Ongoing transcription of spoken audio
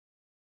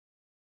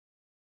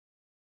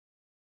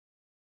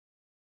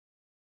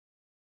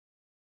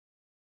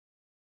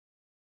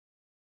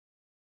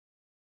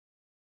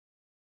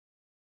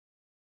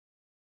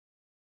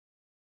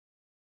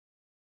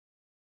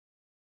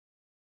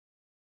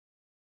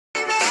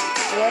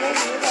What a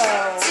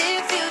weirdo.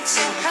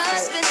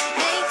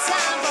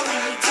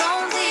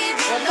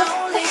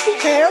 What the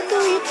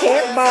careful, you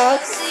can't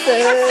box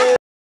it.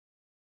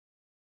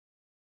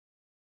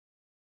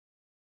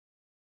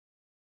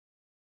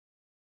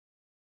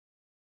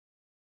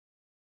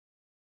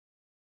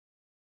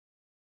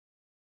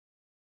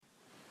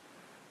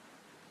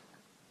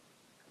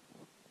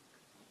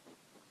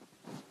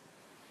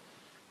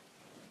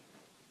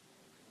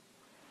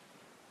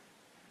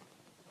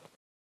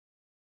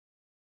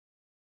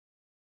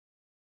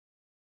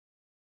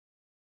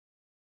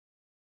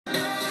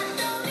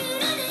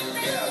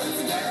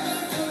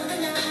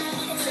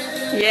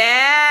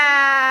 Yeah!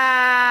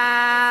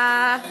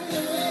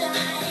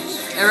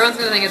 Everyone's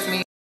gonna think it's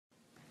me.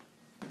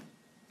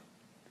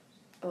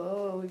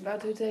 Oh, we're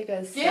about to take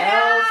a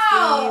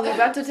selfie. We're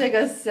about to take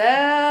a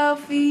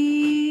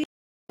selfie.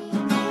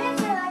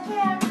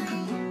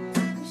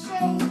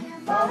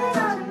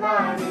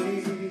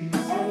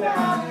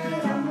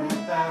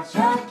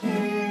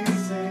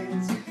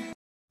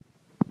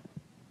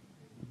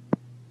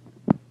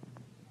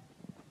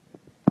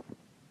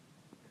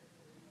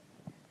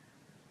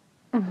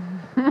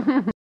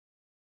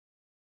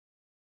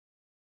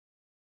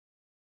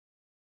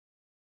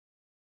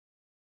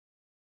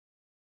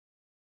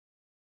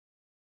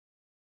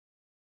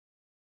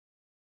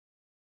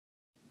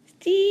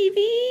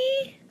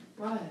 Stevie?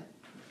 What?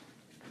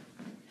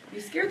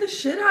 You scared the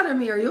shit out of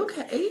me. Are you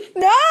okay?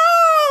 No!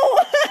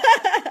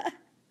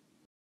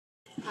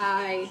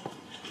 Hi.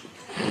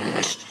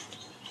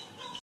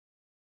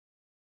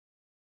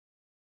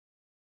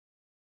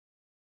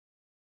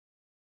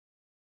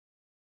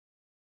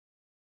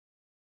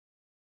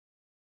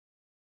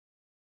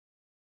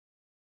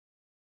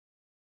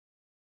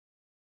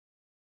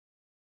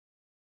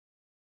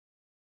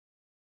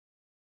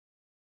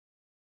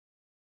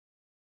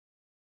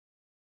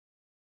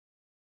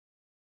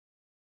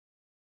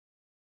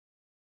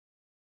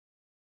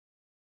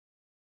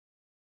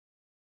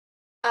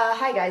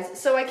 Hi guys.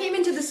 So I came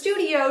into the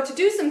studio to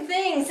do some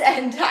things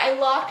and I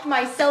locked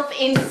myself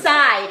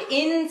inside.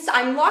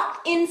 I'm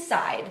locked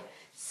inside.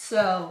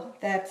 So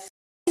that's...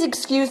 Please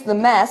excuse the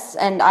mess,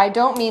 and I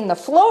don't mean the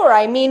floor,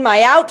 I mean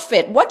my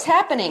outfit. What's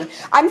happening?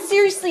 I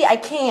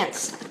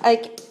can't.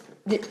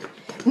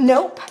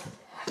 Nope.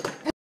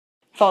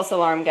 False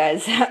alarm,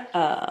 guys.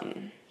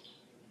 I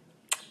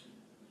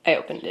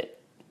opened it,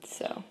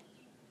 so...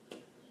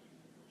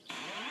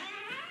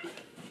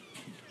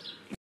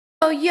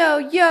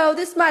 Yo,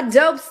 this is my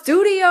dope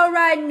studio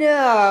right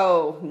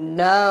now.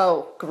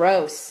 No,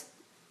 gross.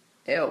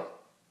 Ew.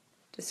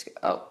 Just,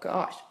 oh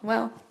gosh.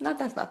 Well,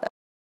 that's not that.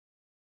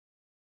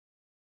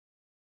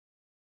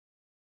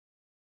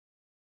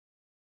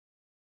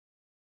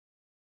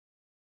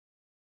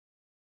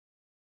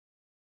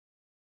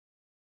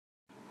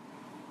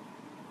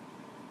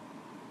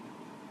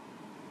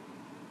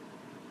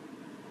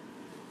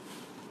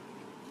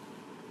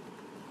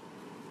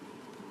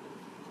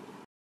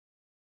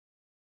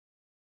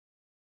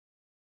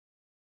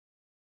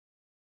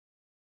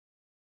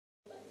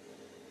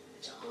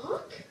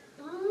 Talk?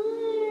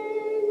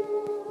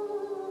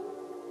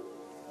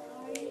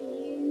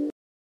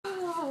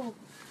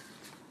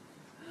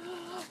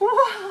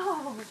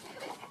 Wow!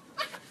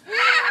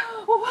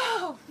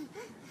 Wow!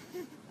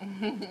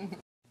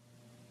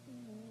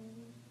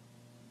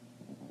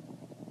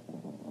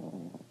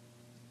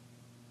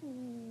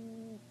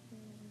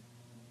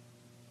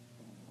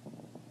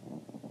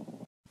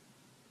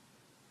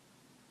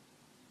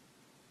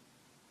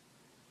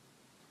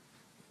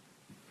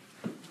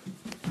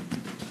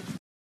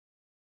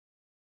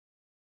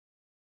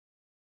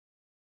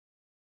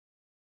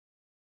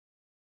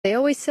 They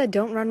always said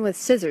don't run with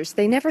scissors.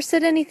 They never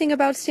said anything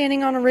about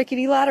standing on a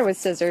rickety ladder with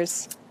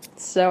scissors.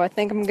 So I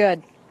think I'm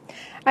good.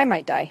 I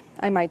might die.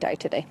 I might die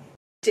today.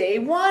 Day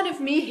one of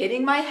me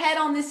hitting my head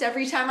on this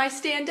every time I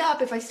stand up.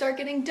 If I start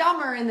getting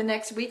dumber in the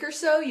next week or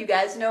so, you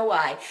guys know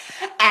why.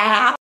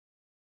 Ow!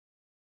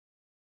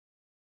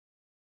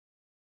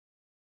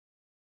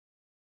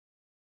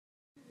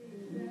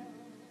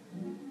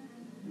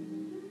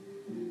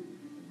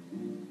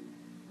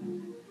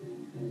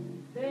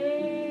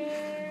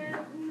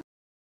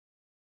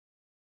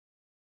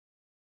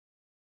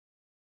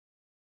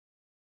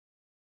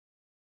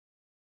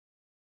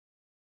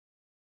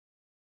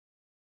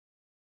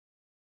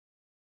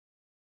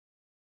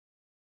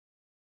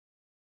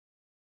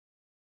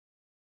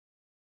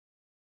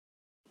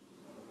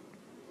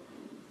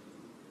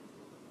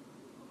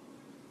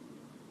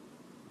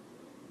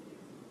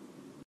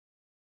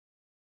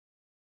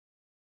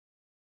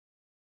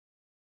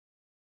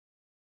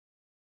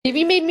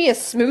 Stevie made me a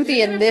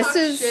smoothie and this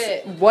is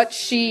what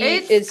she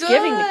is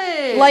giving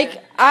me.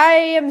 Like, I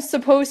am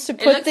supposed to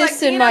put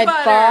this in my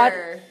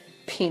body.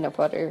 Peanut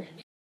butter.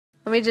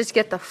 Let me just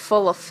get the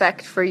full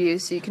effect for you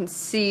so you can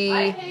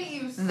see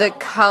the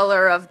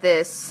color of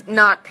this.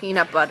 Not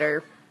peanut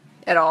butter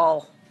at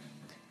all.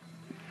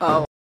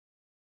 Oh.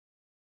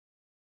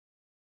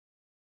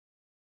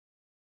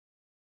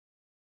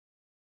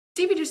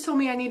 Stevie just just told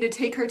me I need to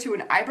take her to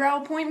an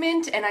eyebrow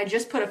appointment, and I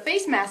just put a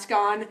face mask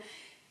on,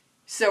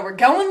 so we're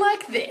going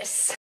like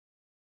this.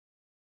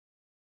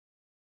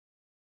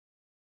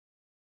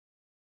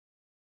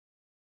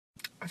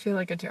 I feel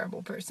like a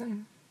terrible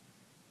person.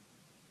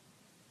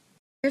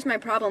 Here's my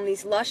problem,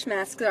 these Lush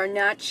masks are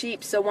not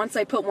cheap, so once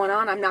I put one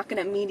on, I'm not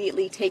going to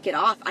immediately take it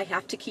off. I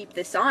have to keep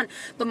this on.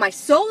 But my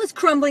soul is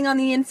crumbling on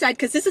the inside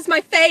because this is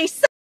my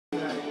face.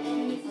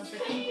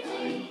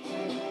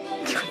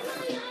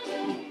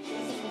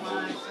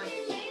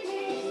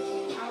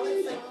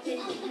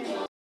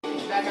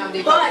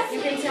 But you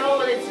can tell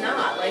when it's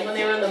not. Like when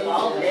they were on the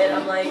ball pit,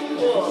 I'm like,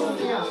 cool.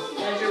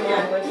 As your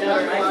mom whipped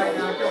out right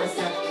now.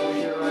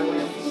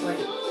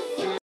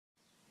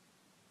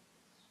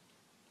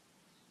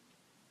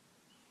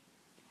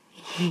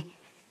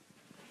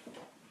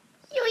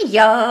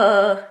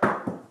 Yeah.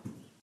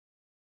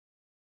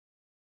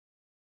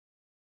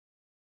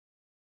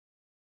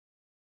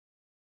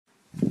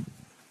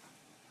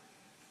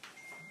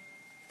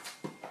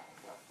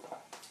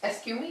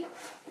 Excuse me?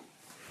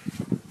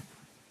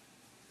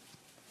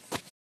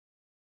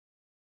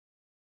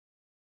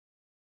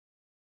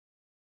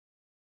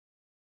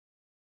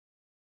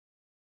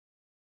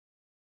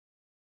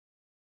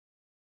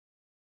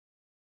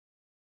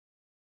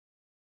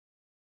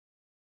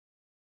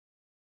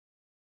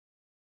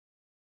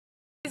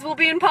 We'll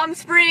be in Palm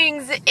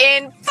Springs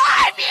in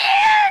 5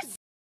 years!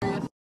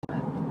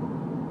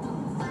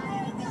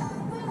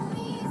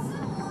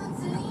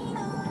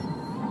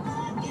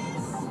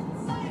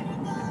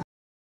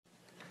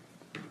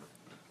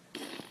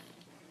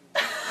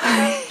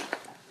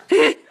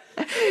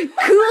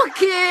 Cool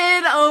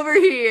kid over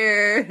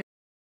here.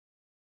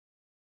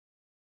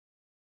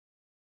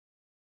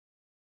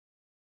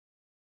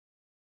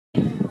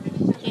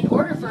 In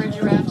order for a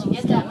giraffe to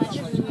get that much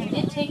food,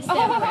 it takes them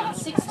around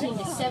 16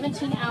 to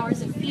 17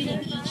 hours of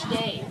feeding each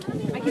day,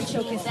 which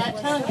means that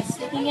tongue is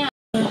sticking out.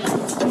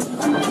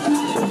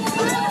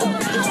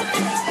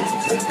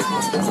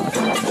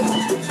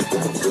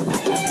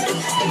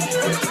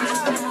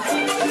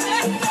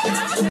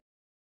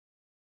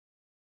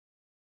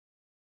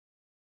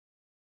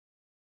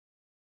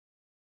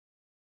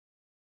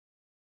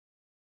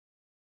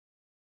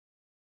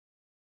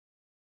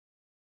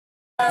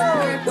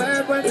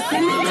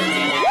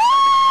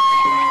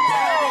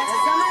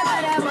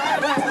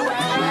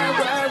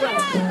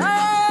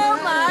 Oh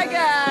my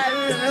God.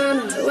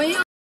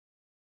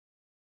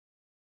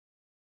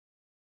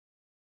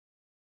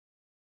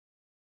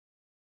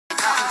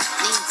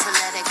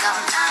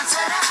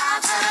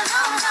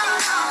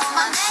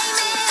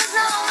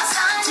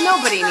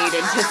 Nobody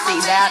needed to see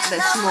that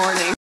this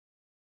morning.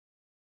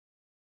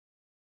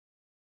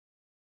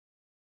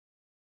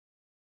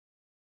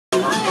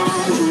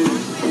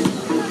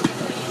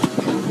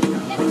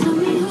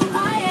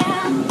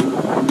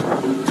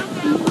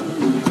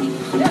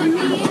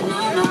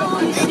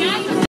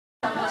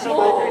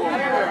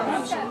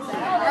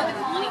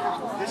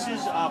 This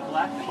is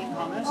black bean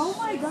hummus. Oh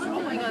my god.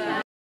 Oh my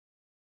god.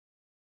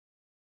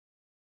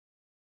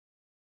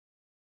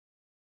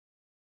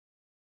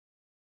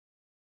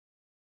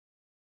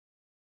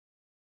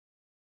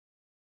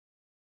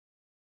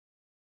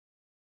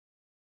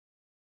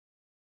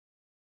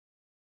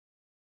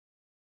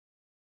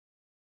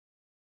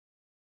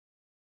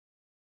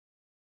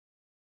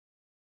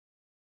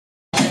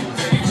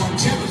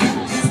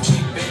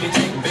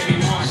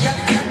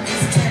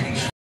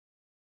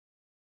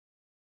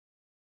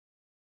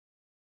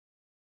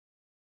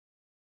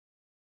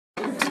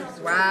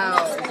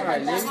 Wow. All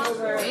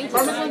right,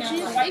 Parmesan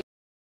cheese?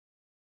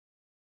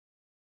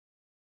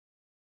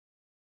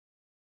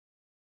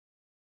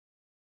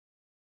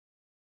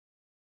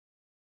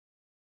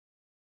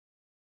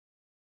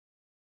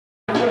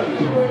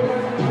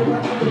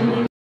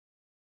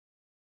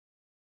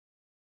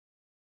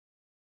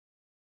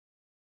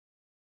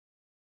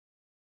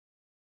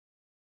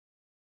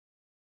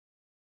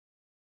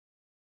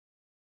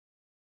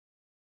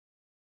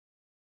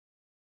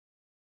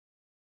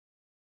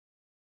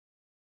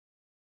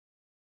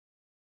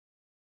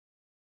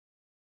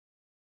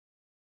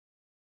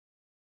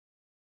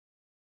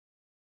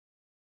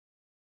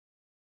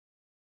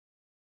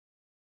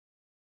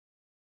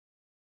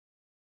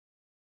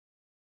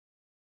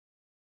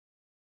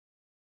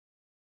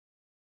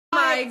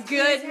 My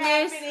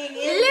goodness.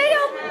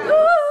 Little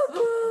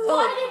boo-boo.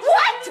 What?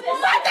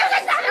 There's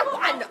another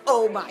one.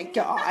 Oh my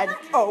God.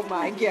 Oh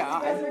my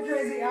God.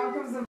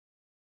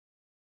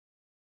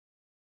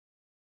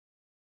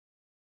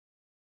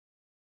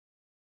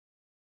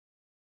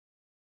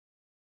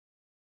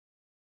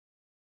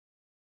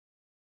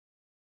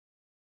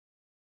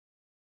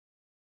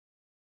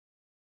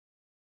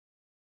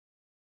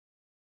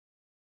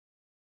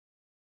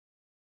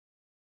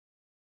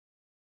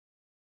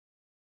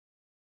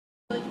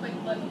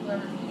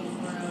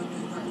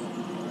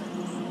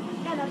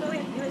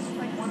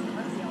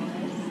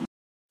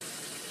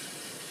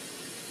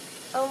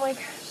 Oh my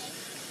gosh.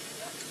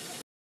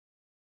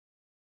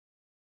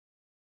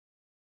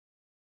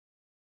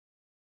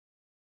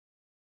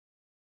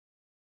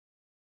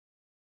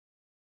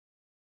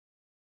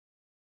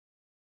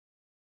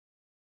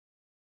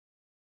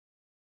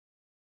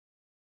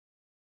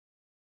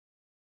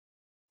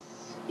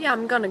 Yeah,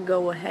 I'm gonna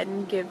go ahead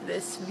and give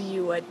this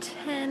view a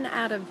 10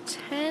 out of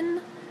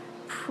 10.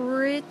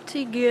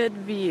 Pretty good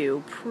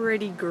view,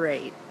 pretty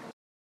great.